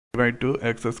Divide 2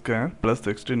 x square plus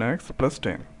 16x plus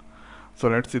 10. So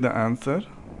let's see the answer.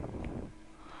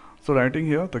 So writing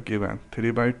here the given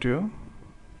 3 by 2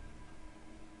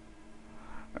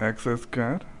 x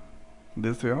square,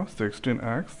 this here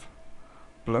 16x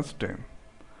plus 10.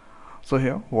 So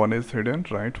here 1 is hidden,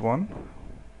 write 1,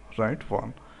 write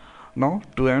 1. Now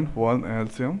 2 and 1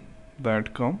 LCM,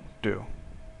 that come 2.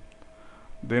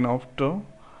 Then after,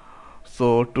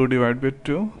 so 2 divided with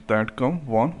 2, that come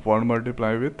 1, 1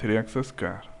 multiply with 3x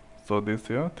square. So this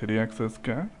here 3x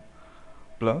square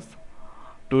plus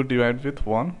 2 divided with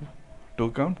 1,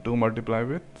 2 come 2 multiply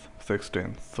with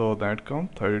 16. So that come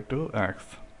 32x.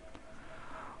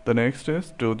 The next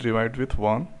is 2 divided with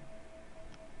 1,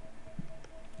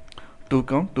 2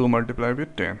 come 2 multiply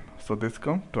with 10. So this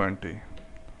come 20.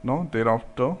 Now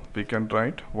thereafter we can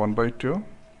write 1 by 2.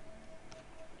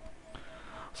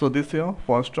 So this here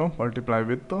first term multiply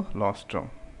with the last term.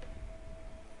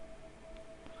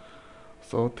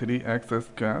 So 3x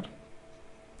square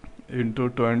into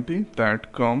 20,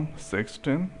 that come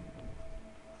 16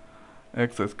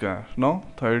 x square. Now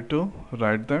 32,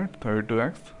 write that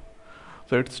 32x.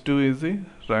 So it's too easy,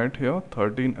 write here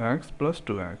 13x plus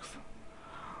 2x.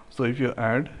 So if you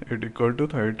add, it equal to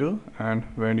 32, and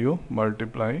when you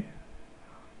multiply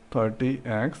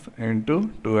 30x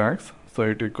into 2x, so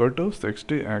it equal to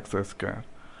 60x square.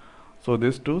 So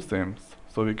these two same,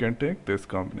 so we can take this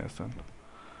combination.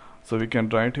 So we can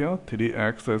write here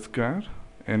 3x square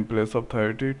in place of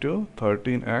 32,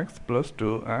 13x plus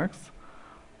 2x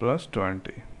plus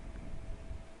 20.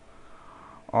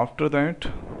 After that,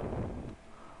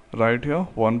 write here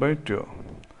 1 by 2.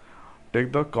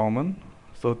 Take the common,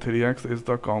 so 3x is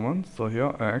the common, so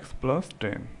here x plus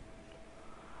 10.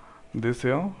 This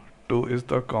here 2 is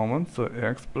the common, so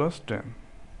x plus 10.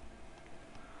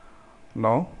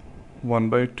 Now 1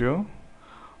 by 2,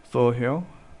 so here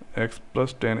x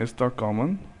plus 10 is the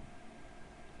common,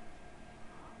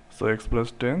 so x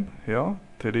plus 10, here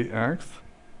 3x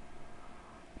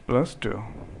plus 2.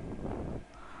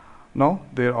 Now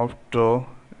thereafter,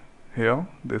 here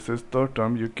this is the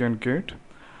term you can get.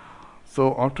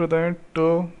 So after that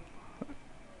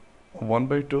 1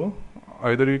 by 2,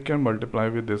 either you can multiply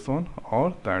with this one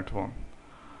or that one.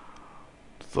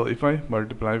 So if I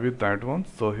multiply with that one,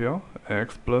 so here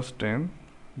x plus 10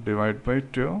 divided by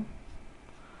 2,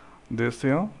 this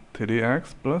here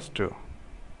 3x plus 2.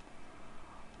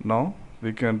 Now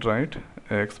we can write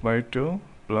x by 2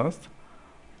 plus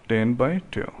 10 by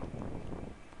 2,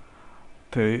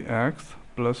 3x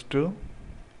plus 2,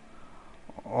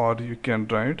 or you can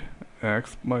write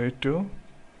x by 2,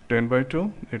 10 by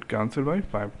 2, it cancel by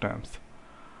 5 times.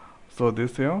 So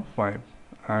this here 5,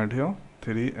 and here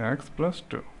 3x plus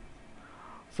 2.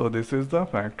 So this is the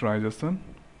factorization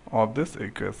of this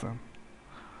equation.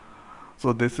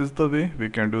 So this is the way we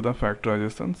can do the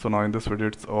factorization. So now in this video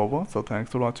it's over. So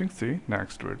thanks for watching. See you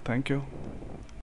next video. Thank you.